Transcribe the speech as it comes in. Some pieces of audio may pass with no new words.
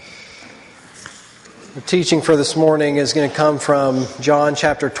The teaching for this morning is going to come from John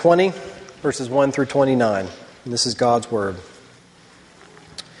chapter 20, verses 1 through 29. And this is God's Word.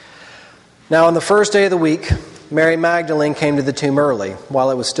 Now on the first day of the week, Mary Magdalene came to the tomb early, while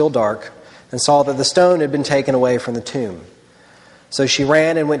it was still dark, and saw that the stone had been taken away from the tomb. So she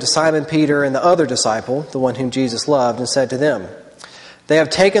ran and went to Simon Peter and the other disciple, the one whom Jesus loved, and said to them, "They have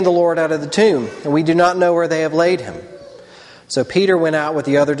taken the Lord out of the tomb, and we do not know where they have laid him." So Peter went out with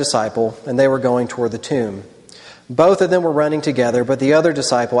the other disciple, and they were going toward the tomb. Both of them were running together, but the other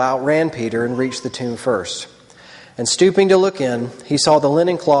disciple outran Peter and reached the tomb first. And stooping to look in, he saw the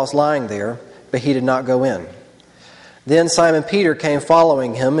linen cloths lying there, but he did not go in. Then Simon Peter came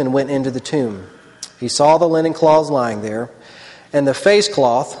following him and went into the tomb. He saw the linen cloths lying there, and the face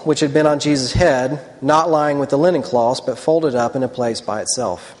cloth, which had been on Jesus' head, not lying with the linen cloths, but folded up in a place by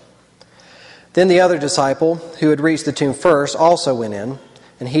itself. Then the other disciple, who had reached the tomb first, also went in,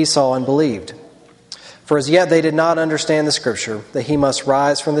 and he saw and believed. For as yet they did not understand the scripture, that he must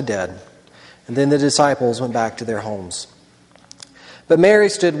rise from the dead. And then the disciples went back to their homes. But Mary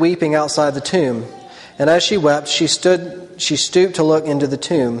stood weeping outside the tomb, and as she wept, she stooped to look into the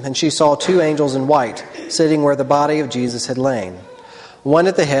tomb, and she saw two angels in white, sitting where the body of Jesus had lain, one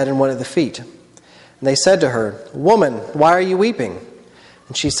at the head and one at the feet. And they said to her, "Woman, why are you weeping?"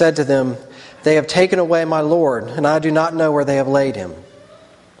 And she said to them, "They have taken away my Lord, and I do not know where they have laid him."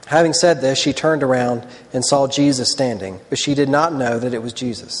 Having said this, she turned around and saw Jesus standing, but she did not know that it was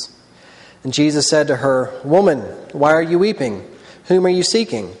Jesus. And Jesus said to her, "Woman, why are you weeping? Whom are you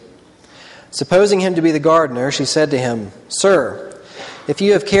seeking?" Supposing him to be the gardener, she said to him, "Sir, if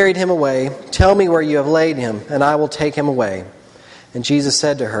you have carried him away, tell me where you have laid him, and I will take him away." And Jesus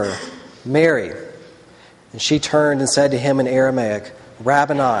said to her, "Mary." And she turned and said to him in Aramaic,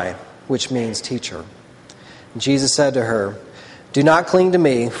 "Rabboni," which means teacher. And Jesus said to her, "Do not cling to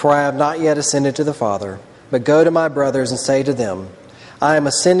me, for I have not yet ascended to the Father, but go to my brothers and say to them, I am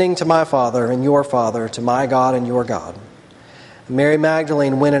ascending to my Father and your Father, to my God and your God." And Mary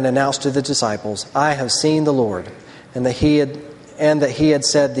Magdalene went and announced to the disciples, "I have seen the Lord," and that he had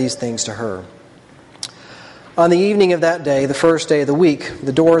said these things to her. On the evening of that day, the first day of the week,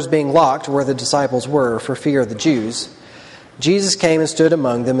 the doors being locked where the disciples were for fear of the Jews, Jesus came and stood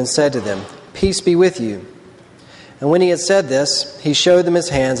among them and said to them, "Peace be with you." And when he had said this, he showed them his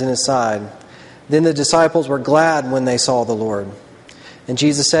hands and his side. Then the disciples were glad when they saw the Lord. And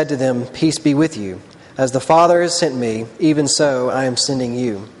Jesus said to them, "Peace be with you. As the Father has sent me, even so I am sending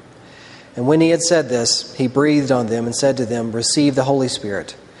you." And when he had said this, he breathed on them and said to them, "Receive the Holy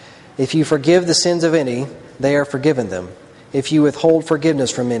Spirit. If you forgive the sins of any, they are forgiven them. If you withhold forgiveness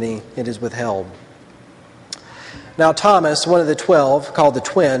from any, it is withheld." Now Thomas, one of the 12, called the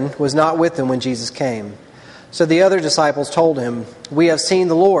twin, was not with them when Jesus came. So the other disciples told him, "We have seen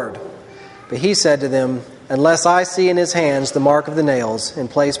the Lord." But he said to them, "Unless I see in his hands the mark of the nails, and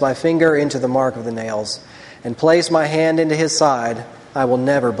place my finger into the mark of the nails, and place my hand into his side, I will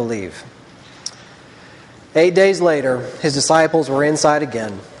never believe." 8 days later, his disciples were inside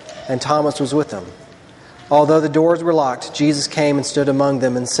again, and Thomas was with them. Although the doors were locked, Jesus came and stood among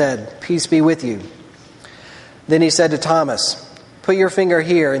them and said, "Peace be with you." Then he said to Thomas, "Put your finger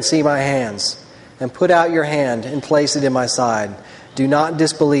here and see my hands, and put out your hand and place it in my side. Do not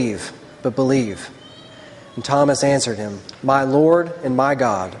disbelieve, but believe." And Thomas answered him, "My Lord and my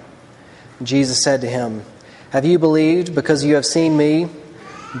God." And Jesus said to him, "Have you believed because you have seen me?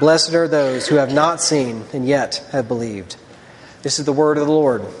 Blessed are those who have not seen and yet have believed." This is the word of the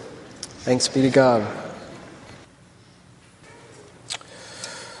Lord. Thanks be to God.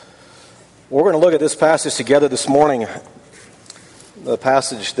 We're going to look at this passage together this morning, the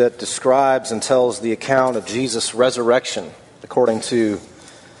passage that describes and tells the account of Jesus' resurrection, according to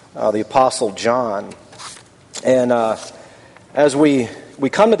the Apostle John. And as we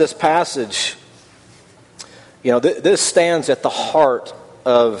come to this passage, this stands at the heart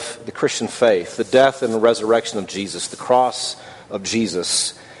of the Christian faith, the death and the resurrection of Jesus, the cross of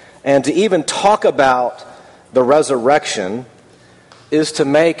Jesus. And to even talk about the resurrection is to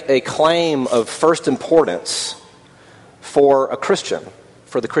make a claim of first importance for a Christian,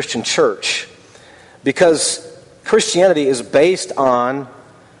 for the Christian church, because Christianity is based on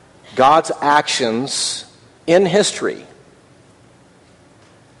God's actions in history,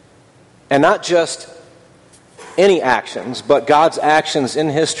 and not just any actions, but God's actions in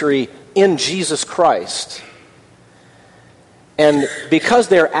history in Jesus Christ. And because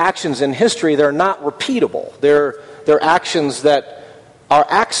they're actions in history, they're not repeatable. They're actions that our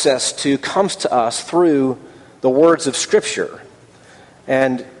access to comes to us through the words of Scripture.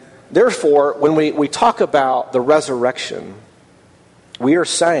 And therefore, when we talk about the resurrection, we are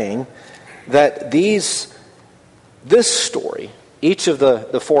saying that this story, each of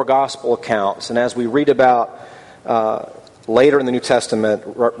the four gospel accounts, and as we read about later in the New Testament,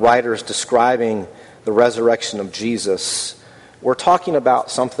 writers describing the resurrection of Jesus, we're talking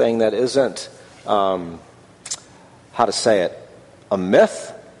about something that isn't, a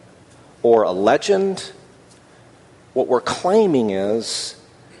myth or a legend. What we're claiming is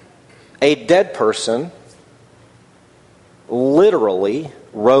a dead person literally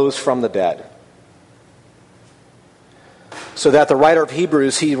rose from the dead. So that the writer of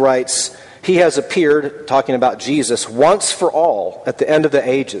Hebrews, he writes, he has appeared, talking about Jesus, once for all at the end of the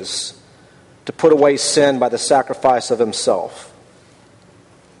ages to put away sin by the sacrifice of himself.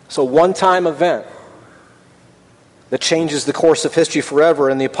 So one-time event that changes the course of history forever.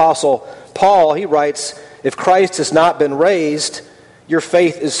 And the Apostle Paul, he writes, if Christ has not been raised, your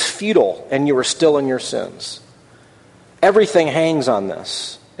faith is futile and you are still in your sins. Everything hangs on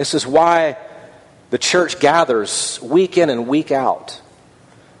this. This is why the church gathers week in and week out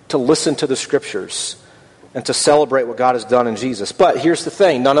to listen to the Scriptures and to celebrate what God has done in Jesus. But here's the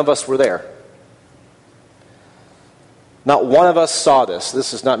thing, none of us were there. Not one of us saw this.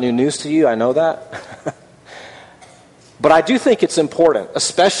 This is not new news to you, I know that. But I do think it's important,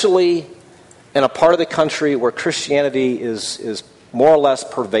 especially in a part of the country where Christianity is more or less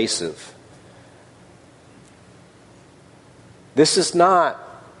pervasive. This is not,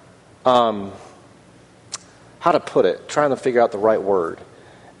 how to put it, trying to figure out the right word.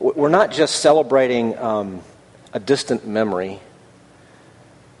 We're not just celebrating a distant memory.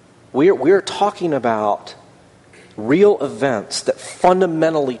 We're talking about real events that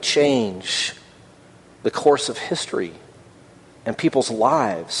fundamentally change the course of history and people's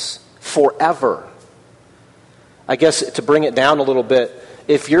lives forever. I guess to bring it down a little bit,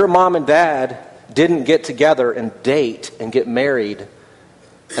 if your mom and dad didn't get together and date and get married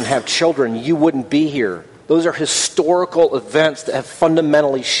and have children, you wouldn't be here. Those are historical events that have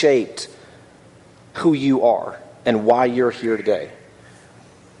fundamentally shaped who you are and why you're here today.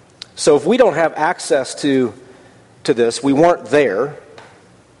 So if we don't have access to this, we weren't there,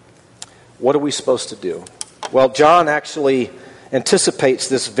 what are we supposed to do? Well, John actually anticipates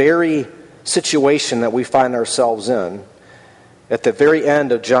this very situation that we find ourselves in at the very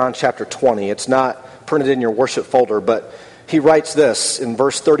end of John chapter 20. It's not printed in your worship folder, but he writes this in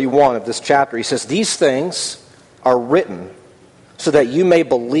verse 31 of this chapter. He says, "These things are written so that you may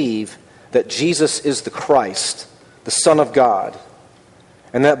believe that Jesus is the Christ, the Son of God,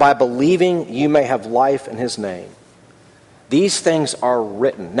 and that by believing you may have life in his name." These things are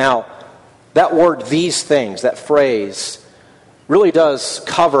written. Now, that word, these things, that phrase, really does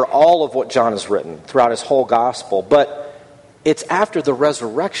cover all of what John has written throughout his whole gospel, but it's after the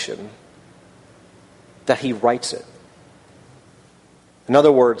resurrection that he writes it. In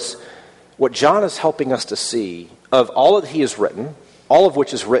other words, what John is helping us to see of all that he has written, all of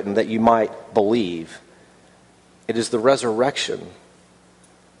which is written that you might believe, it is the resurrection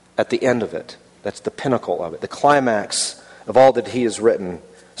at the end of it. That's the pinnacle of it, the climax of all that he has written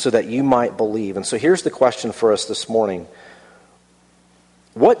so that you might believe. And so here's the question for us this morning.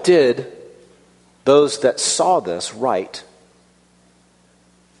 What did those that saw this write?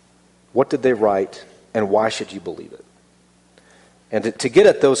 What did they write, and why should you believe it? And to get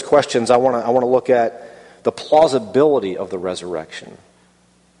at those questions, I want to look at the plausibility of the resurrection.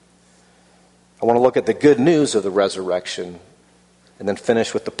 I want to look at the good news of the resurrection, and then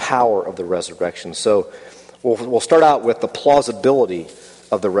finish with the power of the resurrection. So we'll start out with the plausibility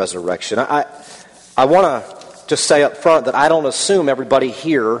of the resurrection. I want to just say up front that I don't assume everybody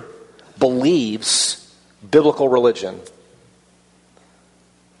here believes biblical religion.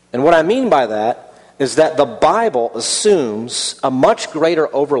 And what I mean by that is that the Bible assumes a much greater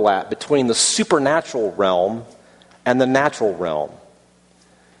overlap between the supernatural realm and the natural realm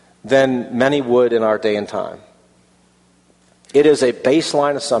than many would in our day and time. It is a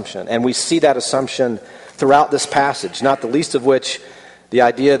baseline assumption, and we see that assumption throughout this passage, not the least of which the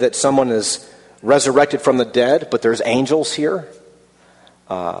idea that someone is resurrected from the dead, but there's angels here.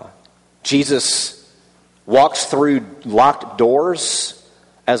 Jesus walks through locked doors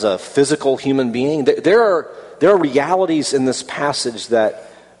as a physical human being. There are realities in this passage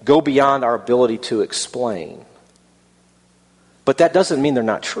that go beyond our ability to explain. But that doesn't mean they're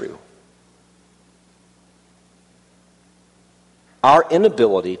not true. Our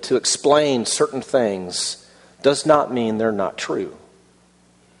inability to explain certain things does not mean they're not true.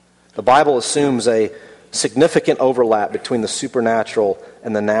 The Bible assumes a significant overlap between the supernatural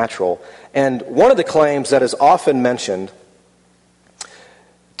and the natural. And one of the claims that is often mentioned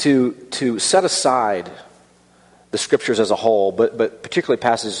to set aside the Scriptures as a whole, but particularly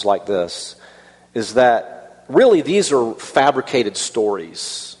passages like this, is that really these are fabricated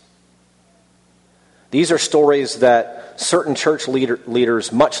stories. These are stories that certain church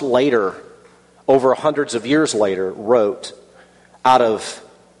leaders much later, over hundreds of years later, wrote out of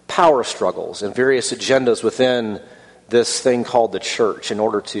power struggles and various agendas within this thing called the church in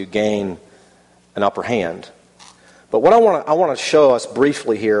order to gain an upper hand. But what I want to show us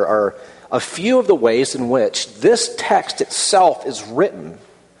briefly here are a few of the ways in which this text itself is written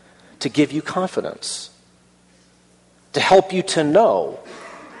to give you confidence, to help you to know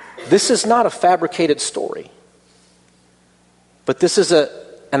this is not a fabricated story, but this is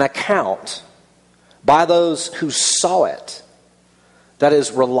an account by those who saw it that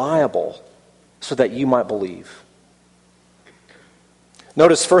is reliable so that you might believe.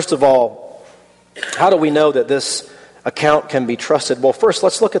 Notice, first of all, how do we know that this account can be trusted? Well, first,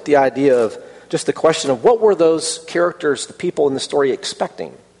 let's look at the idea of just the question of what were those characters, the people in the story,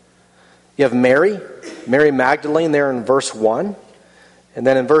 expecting? You have Mary Magdalene there in verse 1. And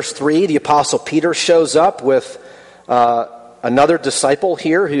then in verse 3, the Apostle Peter shows up with another disciple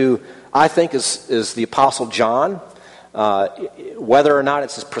here who I think is the Apostle John. Whether or not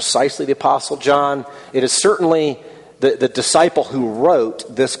it's precisely the Apostle John, it is certainly the disciple who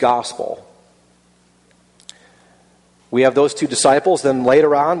wrote this gospel. We have those two disciples. Then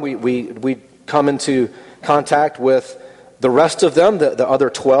later on, we come into contact with the rest of them, the other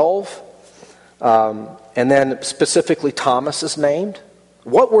 12. And then specifically Thomas is named.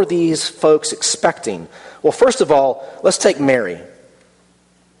 What were these folks expecting? Well, first of all, let's take Mary.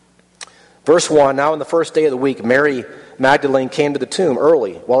 Verse 1, now on the first day of the week, Mary Magdalene came to the tomb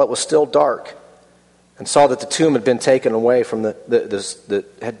early while it was still dark and saw that the tomb had been taken away from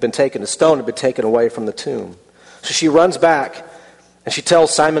the stone had been taken away from the tomb. So she runs back and she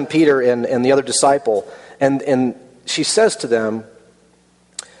tells Simon Peter and the other disciple, and she says to them,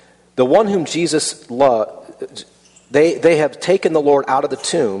 the one whom Jesus loved, they have taken the Lord out of the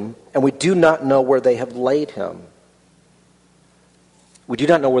tomb, and we do not know where they have laid him. We do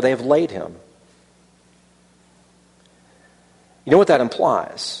not know where they have laid him. You know what that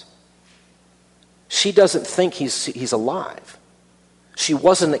implies? She doesn't think he's alive. She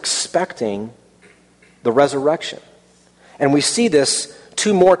wasn't expecting the resurrection. And we see this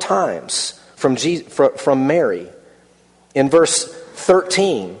two more times from Mary. In verse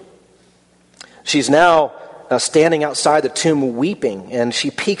 13, she's now standing outside the tomb weeping, and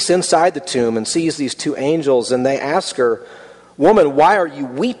she peeks inside the tomb and sees these two angels, and they ask her, "Woman, why are you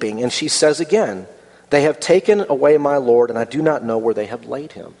weeping?" And she says again, "They have taken away my Lord, and I do not know where they have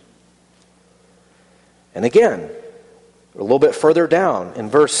laid him." And again, a little bit further down in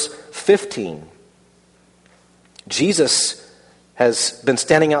verse 15, Jesus has been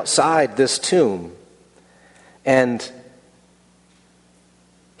standing outside this tomb, and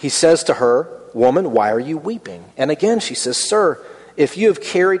he says to her, "Woman, why are you weeping?" And again she says, "Sir, if you have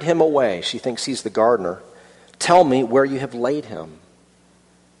carried him away," she thinks he's the gardener, "tell me where you have laid him,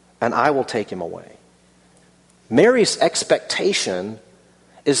 and I will take him away." Mary's expectation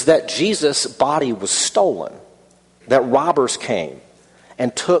is that Jesus' body was stolen, that robbers came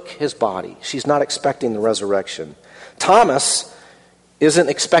and took his body. She's not expecting the resurrection. Thomas isn't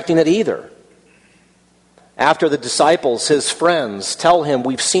expecting it either. After the disciples, his friends, tell him,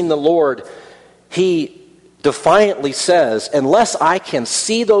 "We've seen the Lord," he defiantly says, "Unless I can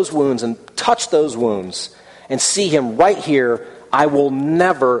see those wounds and touch those wounds and see him right here, I will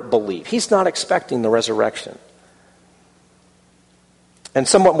never believe." He's not expecting the resurrection. And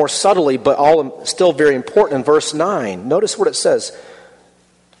somewhat more subtly, but all still very important, in verse 9, notice what it says.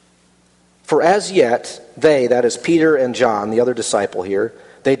 "For as yet they," that is Peter and John, the other disciple here,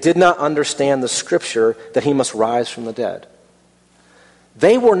 "they did not understand the scripture that he must rise from the dead."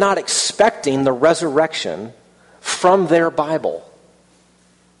 They were not expecting the resurrection from their Bible.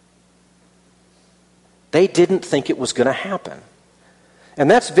 They didn't think it was going to happen.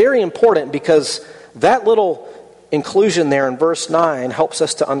 And that's very important, because that little inclusion there in verse 9 helps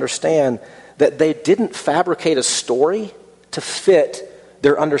us to understand that they didn't fabricate a story to fit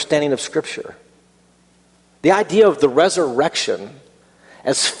their understanding of Scripture. The idea of the resurrection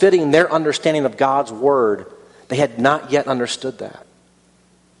as fitting their understanding of God's Word, they had not yet understood that.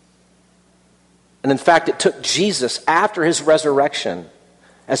 And in fact, it took Jesus, after his resurrection,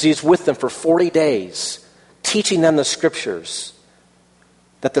 as he's with them for 40 days, teaching them the Scriptures,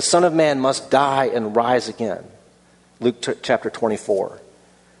 that the Son of Man must die and rise again. Luke chapter 24.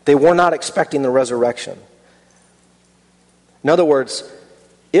 They were not expecting the resurrection. In other words,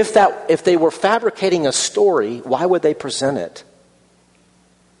 if they were fabricating a story, why would they present it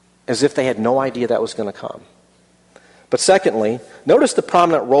as if they had no idea that was going to come? But secondly, notice the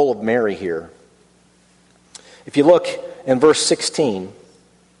prominent role of Mary here. If you look in verse 16,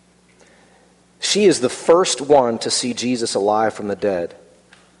 she is the first one to see Jesus alive from the dead.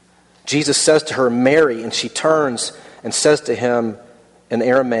 Jesus says to her, Mary, and she turns and says to him in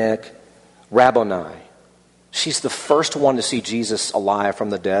Aramaic, Rabboni. She's the first one to see Jesus alive from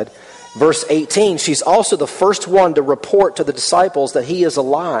the dead. Verse 18, she's also the first one to report to the disciples that he is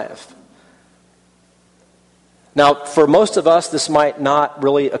alive. Now, for most of us, this might not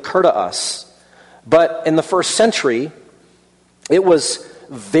really occur to us. But in the first century, it was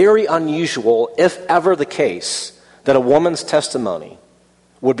very unusual, if ever the case, that a woman's testimony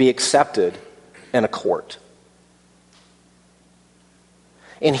would be accepted in a court.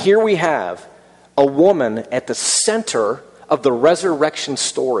 And here we have a woman at the center of the resurrection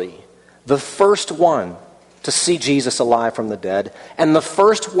story, the first one to see Jesus alive from the dead, and the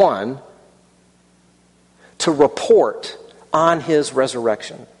first one to report on his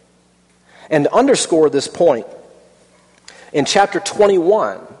resurrection. And to underscore this point, in chapter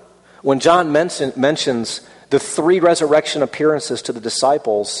 21, when John mentions the 3 resurrection appearances to the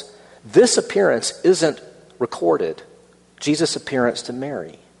disciples, this appearance isn't recorded. Jesus' appearance to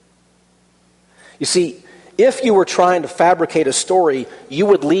Mary. You see, if you were trying to fabricate a story, you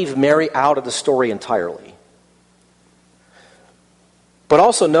would leave Mary out of the story entirely. But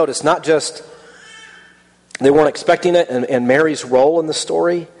also notice, not just they weren't expecting it and Mary's role in the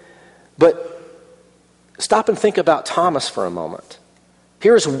story, but stop and think about Thomas for a moment.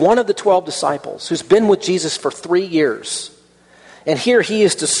 Here's one of the 12 disciples who's been with Jesus for 3 years. And here he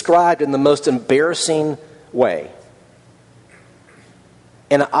is described in the most embarrassing way.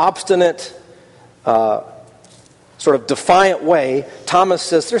 In an obstinate, sort of defiant way, Thomas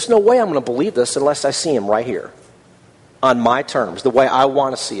says, there's no way I'm going to believe this unless I see him right here. On my terms, the way I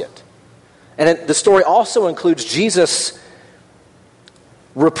want to see it. And the story also includes Jesus'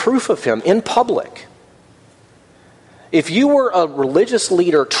 reproof of him in public. If you were a religious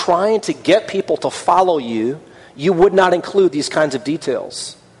leader trying to get people to follow you, you would not include these kinds of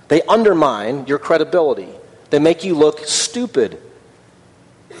details. They undermine your credibility. They make you look stupid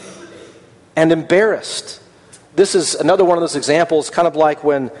and embarrassed. This is another one of those examples, kind of like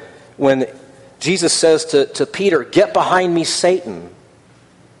when Jesus says to Peter, "Get behind me, Satan."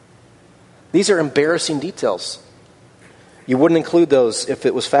 These are embarrassing details. You wouldn't include those if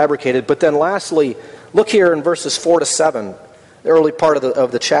it was fabricated. But then lastly, look here in verses 4 to 7, the early part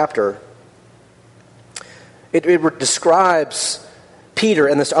of the chapter. It describes Peter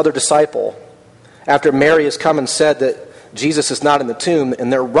and this other disciple after Mary has come and said that Jesus is not in the tomb,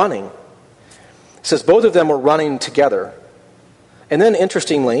 and they're running. It says both of them were running together. And then,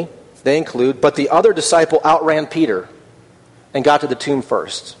 interestingly, they include, but the other disciple outran Peter and got to the tomb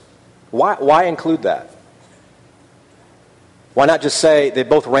first. Why include that? Why not just say they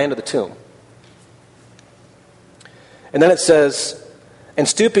both ran to the tomb? And then it says, and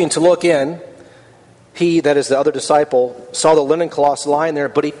stooping to look in, he, that is the other disciple, saw the linen cloths lying there,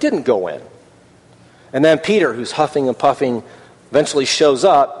 but he didn't go in. And then Peter, who's huffing and puffing, eventually shows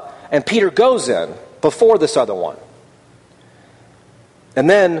up, and Peter goes in before this other one. And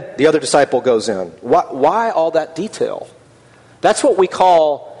then the other disciple goes in. Why all that detail? That's what we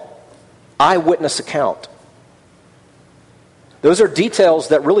call eyewitness account. Those are details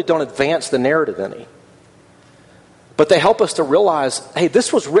that really don't advance the narrative any. But they help us to realize, hey,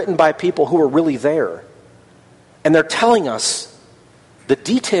 this was written by people who were really there. And they're telling us the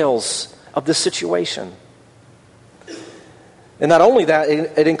details of this situation. And not only that,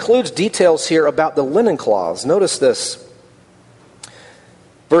 it includes details here about the linen cloths. Notice this.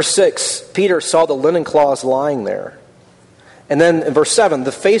 Verse 6, Peter saw the linen cloths lying there. And then in verse 7,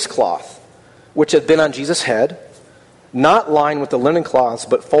 the face cloth, which had been on Jesus' head, not lined with the linen cloths,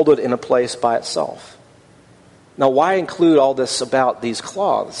 but folded in a place by itself. Now, why include all this about these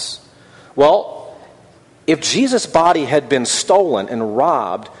cloths? Well, if Jesus' body had been stolen and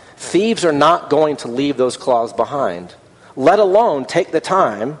robbed, thieves are not going to leave those cloths behind, let alone take the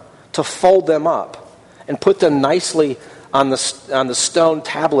time to fold them up and put them nicely on the stone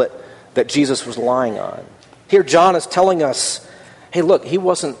tablet that Jesus was lying on. Here John is telling us, hey, look, he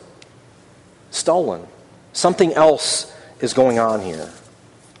wasn't stolen. Something else is going on here.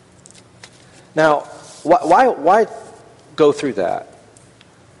 Now, why go through that?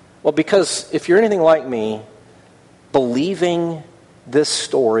 Well, because if you're anything like me, believing this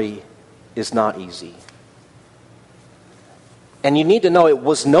story is not easy. And you need to know it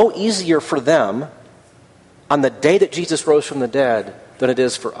was no easier for them on the day that Jesus rose from the dead than it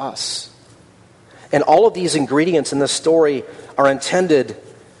is for us. And all of these ingredients in this story are intended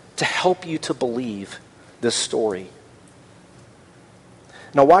to help you to believe this story.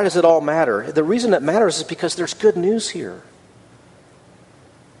 Now, why does it all matter? The reason it matters is because there's good news here.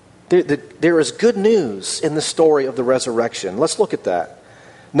 There is good news in the story of the resurrection. Let's look at that.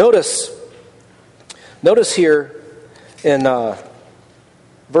 Notice here in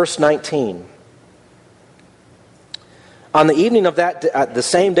verse 19. On the evening of the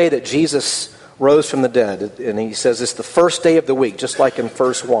same day that Jesus rose from the dead, and he says it's the first day of the week, just like in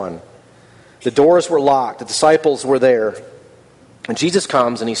verse 1. The doors were locked. The disciples were there. And Jesus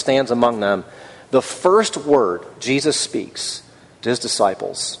comes and he stands among them. The first word Jesus speaks to his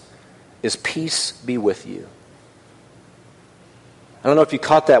disciples is, "Peace be with you." I don't know if you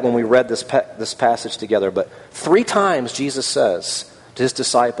caught that when we read this passage together, but 3 times Jesus says to his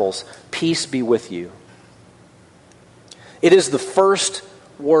disciples, "Peace be with you." It is the first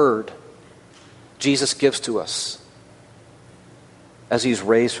word Jesus gives to us as he's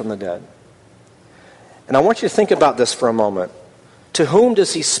raised from the dead. And I want you to think about this for a moment. To whom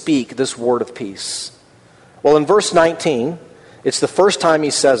does he speak this word of peace? Well, in verse 19, it's the first time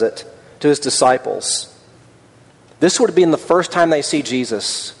he says it to his disciples. This would have been the first time they see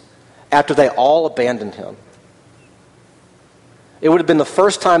Jesus after they all abandoned him. It would have been the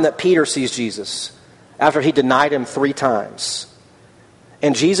first time that Peter sees Jesus after he denied him 3 times.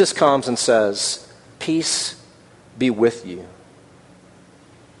 And Jesus comes and says, "Peace be with you."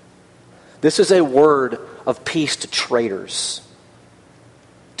 This is a word of peace to traitors,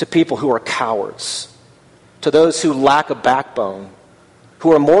 to people who are cowards, to those who lack a backbone,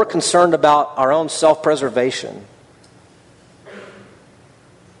 who are more concerned about our own self-preservation.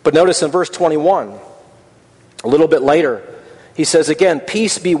 But notice in verse 21, a little bit later, he says again,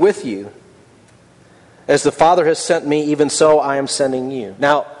 "Peace be with you. As the Father has sent me, even so I am sending you."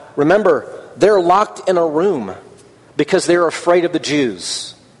 Now, remember, they're locked in a room because they're afraid of the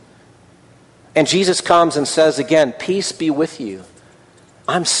Jews. And Jesus comes and says again, "Peace be with you.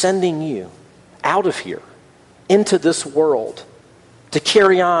 I'm sending you out of here into this world to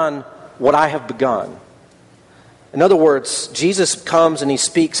carry on what I have begun." In other words, Jesus comes and he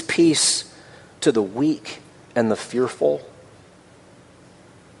speaks peace to the weak and the fearful.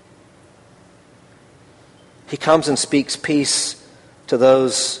 He comes and speaks peace to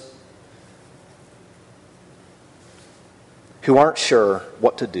those who aren't sure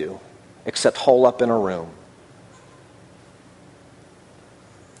what to do except hole up in a room.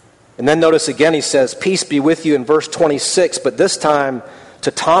 And then notice again he says, "Peace be with you" in verse 26, but this time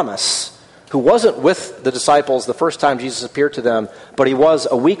to Thomas, who wasn't with the disciples the first time Jesus appeared to them, but he was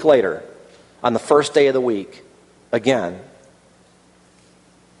a week later on the first day of the week again.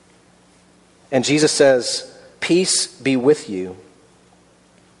 And Jesus says, "Peace be with you."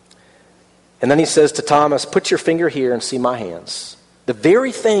 And then he says to Thomas, "Put your finger here and see my hands." The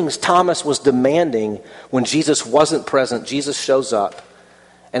very things Thomas was demanding when Jesus wasn't present, Jesus shows up.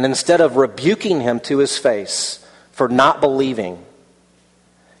 And instead of rebuking him to his face for not believing,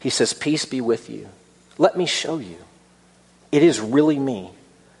 he says, "Peace be with you. Let me show you. It is really me."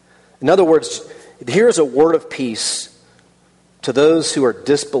 In other words, here's a word of peace to those who are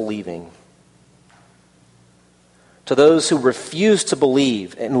disbelieving, to those who refuse to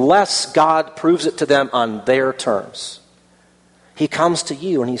believe unless God proves it to them on their terms. He comes to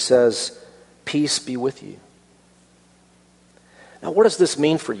you and he says, "Peace be with you." Now, what does this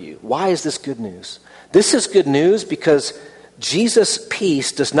mean for you? Why is this good news? This is good news because Jesus'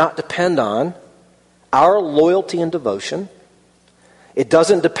 peace does not depend on our loyalty and devotion. It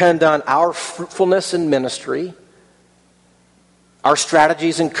doesn't depend on our fruitfulness in ministry, our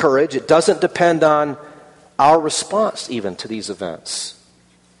strategies and courage. It doesn't depend on our response even to these events.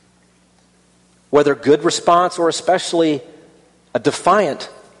 Whether good response or especially a defiant,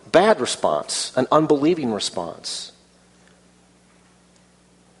 bad response, an unbelieving response.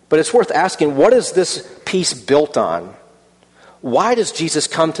 But it's worth asking, what is this peace built on? Why does Jesus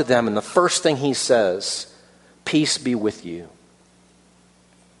come to them and the first thing he says, "Peace be with you"?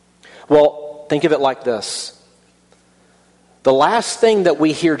 Well, think of it like this. The last thing that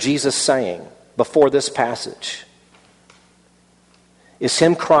we hear Jesus saying before this passage is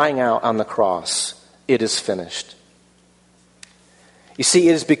him crying out on the cross, "It is finished." You see,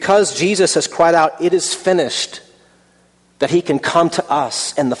 it is because Jesus has cried out, "It is finished," that he can come to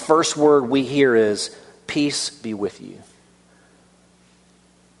us, and the first word we hear is, "Peace be with you."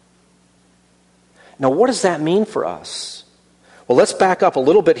 Now, what does that mean for us? Well, let's back up a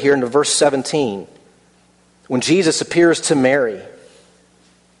little bit here into verse 17, when Jesus appears to Mary,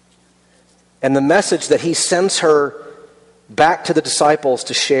 and the message that he sends her back to the disciples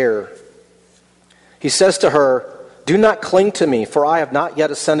to share. He says to her, "Do not cling to me, for I have not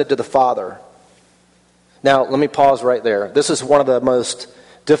yet ascended to the Father." Now, let me pause right there. This is one of the most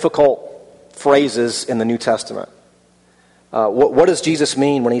difficult phrases in the New Testament. What does Jesus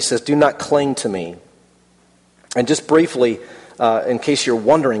mean when he says, do not cling to me? And just briefly, in case you're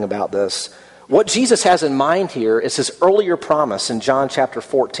wondering about this, what Jesus has in mind here is his earlier promise in John chapter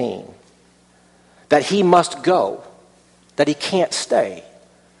 14, that he must go, that he can't stay.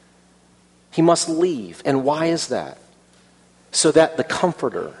 He must leave. And why is that? So that the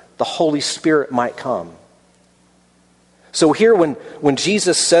Comforter, the Holy Spirit, might come. So here when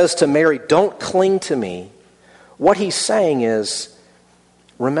Jesus says to Mary, don't cling to me, what he's saying is,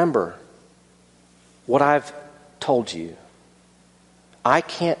 remember what I've told you. I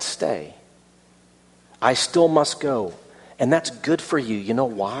can't stay. I still must go. And that's good for you. You know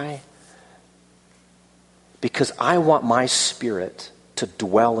why? Because I want my Spirit to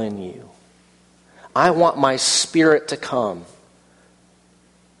dwell in you. I want my Spirit to come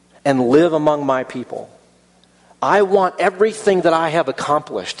and live among my people. I want everything that I have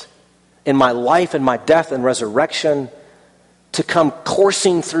accomplished in my life and my death and resurrection to come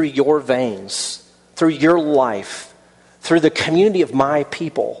coursing through your veins, through your life, through the community of my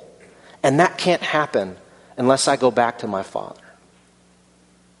people. And that can't happen unless I go back to my Father.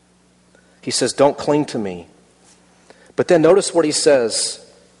 He says, don't cling to me. But then notice what he says.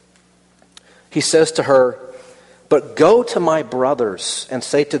 He says to her, but go to my brothers and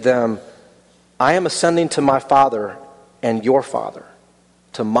say to them, I am ascending to my Father and your Father,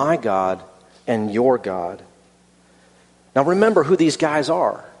 to my God and your God. Now remember who these guys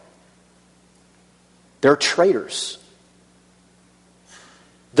are. They're traitors.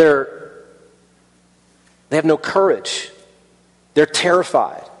 They have no courage. They're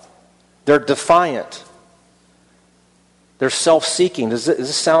terrified. They're defiant. They're self-seeking. Does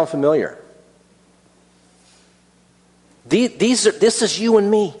this sound familiar? This is you and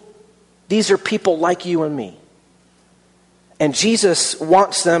me. These are people like you and me. And Jesus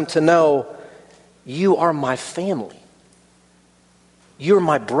wants them to know, you are my family. You're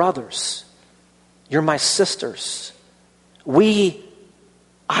my brothers. You're my sisters. I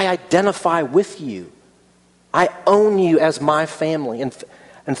identify with you. I own you as my family.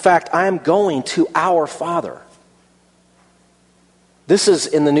 In fact, I am going to our Father. This is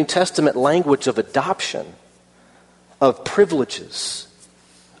in the New Testament language of adoption, of privileges,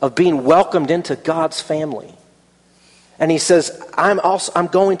 of being welcomed into God's family. And he says, I'm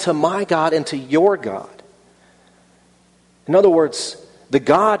going to my God and to your God. In other words, the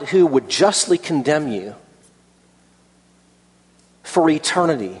God who would justly condemn you for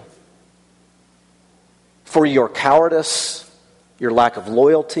eternity, for your cowardice, your lack of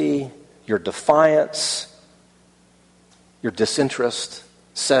loyalty, your defiance, your disinterest,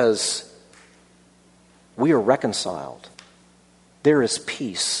 says, we are reconciled. There is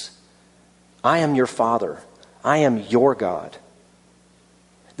peace. I am your Father. I am your God.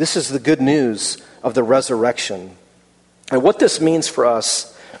 This is the good news of the resurrection. And what this means for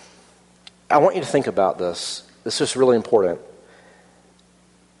us, I want you to think about this. This is really important.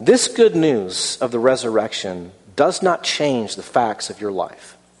 This good news of the resurrection does not change the facts of your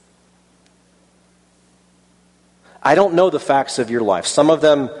life. I don't know the facts of your life. Some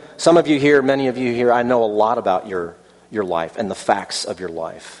of you here, many of you here, I know a lot about your life and the facts of your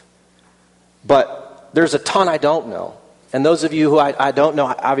life. But there's a ton I don't know. And those of you who I don't know,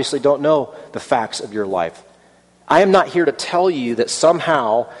 I obviously don't know the facts of your life. I am not here to tell you that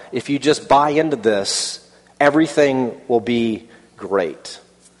somehow, if you just buy into this, everything will be great.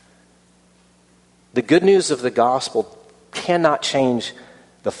 The good news of the gospel cannot change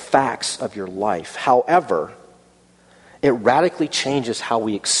the facts of your life. However, it radically changes how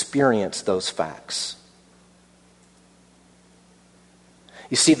we experience those facts.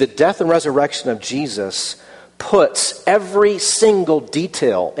 You see, the death and resurrection of Jesus puts every single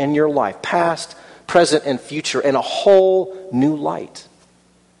detail in your life, past, present, and future, in a whole new light.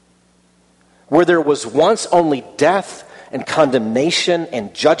 Where there was once only death and condemnation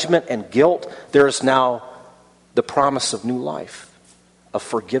and judgment and guilt, there is now the promise of new life, of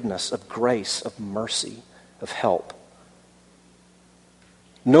forgiveness, of grace, of mercy, of help.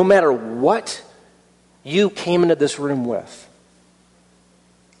 No matter what you came into this room with,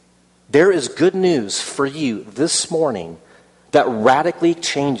 there is good news for you this morning that radically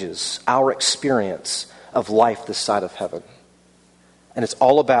changes our experience of life this side of heaven. And it's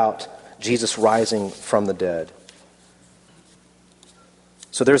all about Jesus rising from the dead.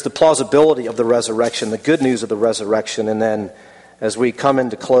 So there's the plausibility of the resurrection, the good news of the resurrection, and then as we come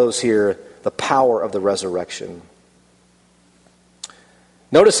into close here, the power of the resurrection.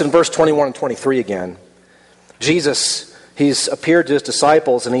 Notice in verse 21 and 23 again, Jesus, he's appeared to his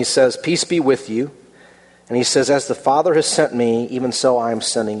disciples and he says, peace be with you. And he says, as the Father has sent me, even so I am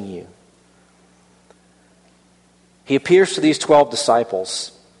sending you. He appears to these 12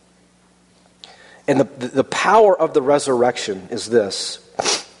 disciples. And the power of the resurrection is this.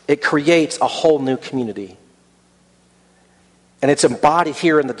 It creates a whole new community. And it's embodied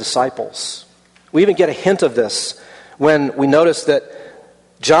here in the disciples. We even get a hint of this when we notice that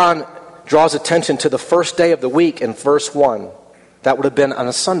John draws attention to the first day of the week in verse 1. That would have been on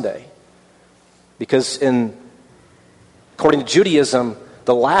a Sunday. Because according to Judaism,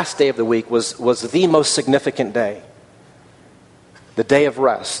 the last day of the week was the most significant day. The day of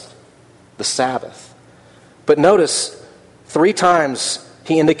rest, the Sabbath. But notice, 3 times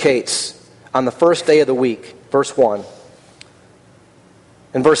he indicates on the first day of the week, verse 1.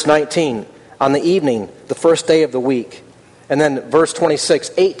 In verse 19, on the evening, the first day of the week. And then verse 26,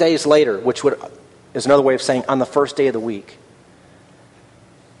 8 days later, which is another way of saying on the first day of the week.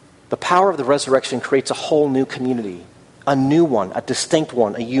 The power of the resurrection creates a whole new community, a new one, a distinct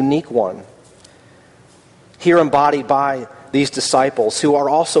one, a unique one. Here embodied by these disciples who are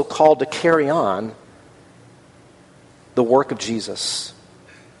also called to carry on the work of Jesus.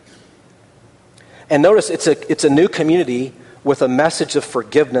 And notice it's a new community with a message of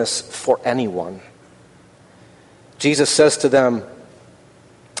forgiveness for anyone. Jesus says to them,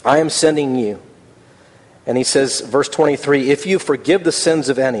 I am sending you. And he says, verse 23, if you forgive the sins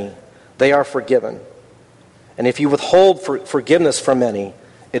of any, they are forgiven. And if you withhold forgiveness from any,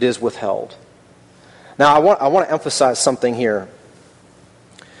 it is withheld. Now, I want to emphasize something here.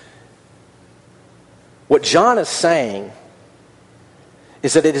 What John is saying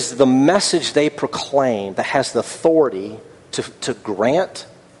is that it is the message they proclaim that has the authority to grant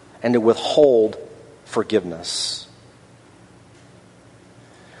and to withhold forgiveness.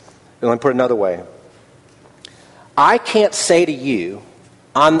 And let me put it another way. I can't say to you,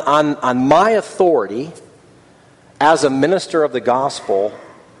 on my authority as a minister of the gospel,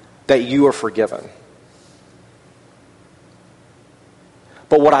 that you are forgiven.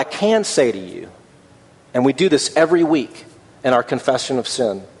 But what I can say to you, and we do this every week in our confession of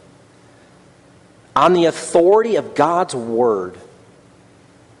sin, on the authority of God's word,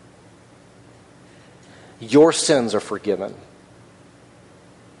 your sins are forgiven.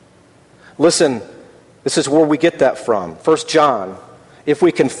 Listen, this is where we get that from. 1 John, if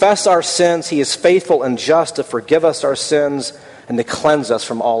we confess our sins, he is faithful and just to forgive us our sins and to cleanse us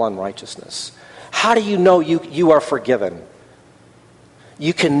from all unrighteousness. How do you know you are forgiven?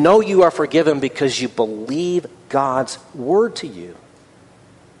 You can know you are forgiven because you believe God's word to you.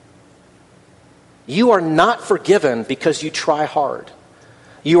 You are not forgiven because you try hard.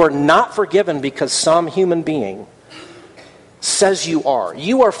 You are not forgiven because some human being says you are.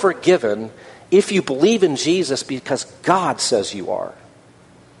 You are forgiven if you believe in Jesus because God says you are.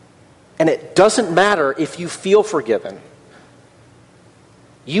 And it doesn't matter if you feel forgiven.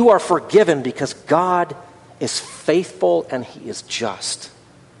 You are forgiven because God is faithful and he is just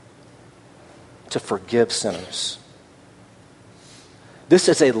to forgive sinners. This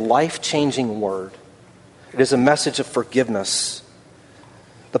is a life-changing word. It is a message of forgiveness.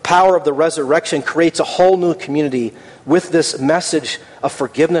 The power of the resurrection creates a whole new community with this message of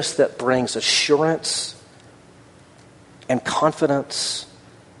forgiveness that brings assurance and confidence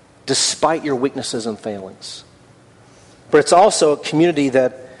despite your weaknesses and failings. But it's also a community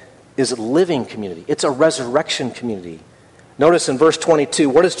that is a living community. It's a resurrection community. Notice in verse 22,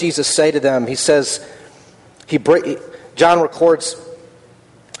 what does Jesus say to them? He says, John records,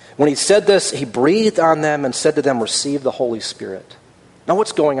 when he said this, he breathed on them and said to them, receive the Holy Spirit. Now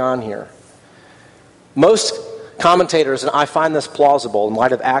what's going on here? Most commentators, and I find this plausible in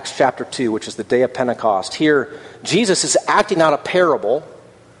light of Acts chapter 2, which is the day of Pentecost. Here, Jesus is acting out a parable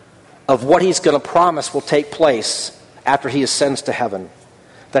of what he's going to promise will take place after he ascends to heaven.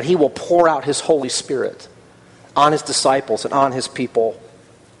 That he will pour out his Holy Spirit on his disciples and on his people.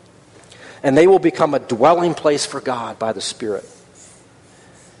 And they will become a dwelling place for God by the Spirit.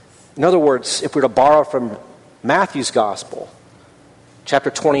 In other words, if we were to borrow from Matthew's Gospel, chapter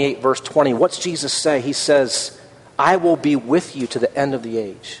 28, verse 20, what's Jesus say? He says, I will be with you to the end of the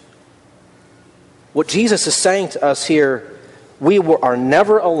age. What Jesus is saying to us here, we are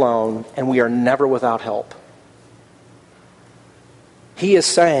never alone and we are never without help. He is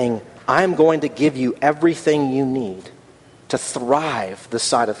saying, I'm going to give you everything you need to thrive this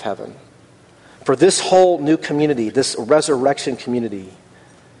side of heaven. For this whole new community, this resurrection community,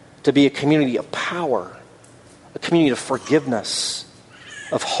 to be a community of power, a community of forgiveness,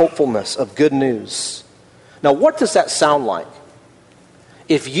 of hopefulness, of good news. Now, what does that sound like?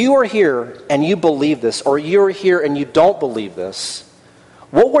 If you are here and you believe this, or you're here and you don't believe this,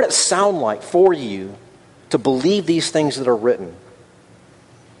 what would it sound like for you to believe these things that are written.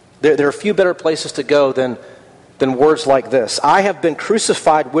 There are few better places to go than words like this. I have been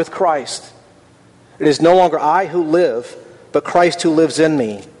crucified with Christ. It is no longer I who live, but Christ who lives in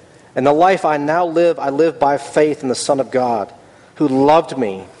me. And the life I now live, I live by faith in the Son of God, who loved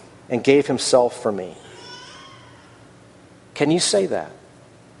me and gave himself for me. Can you say that?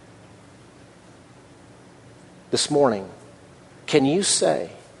 This morning, can you say,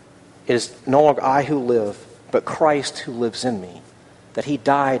 it is no longer I who live, but Christ who lives in me, that he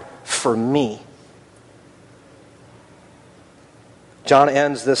died for me? John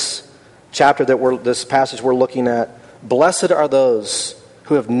ends this chapter this passage we're looking at. Blessed are those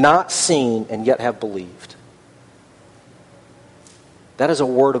who have not seen and yet have believed. That is a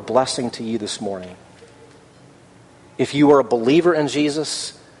word of blessing to you this morning. If you are a believer in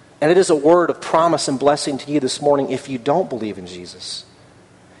Jesus, and it is a word of promise and blessing to you this morning if you don't believe in Jesus.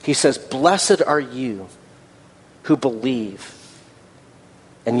 He says, blessed are you who believe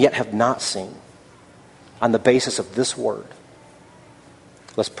and yet have not seen, on the basis of this word.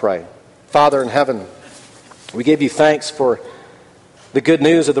 Let's pray. Father in heaven, we give you thanks for the good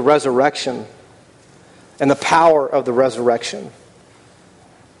news of the resurrection and the power of the resurrection.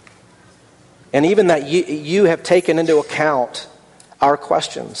 And even that you have taken into account our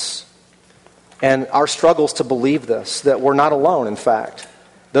questions and our struggles to believe this, that we're not alone, in fact.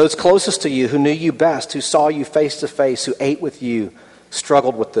 Those closest to you, who knew you best, who saw you face to face, who ate with you,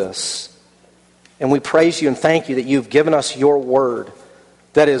 struggled with this. And we praise you and thank you that you've given us your word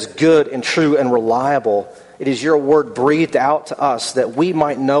that is good and true and reliable. It is your word breathed out to us that we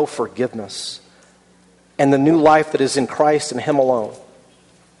might know forgiveness and the new life that is in Christ and him alone.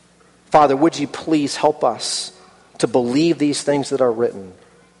 Father, would you please help us to believe these things that are written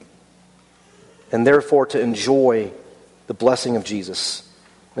and therefore to enjoy the blessing of Jesus.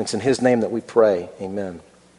 And it's in his name that we pray. Amen.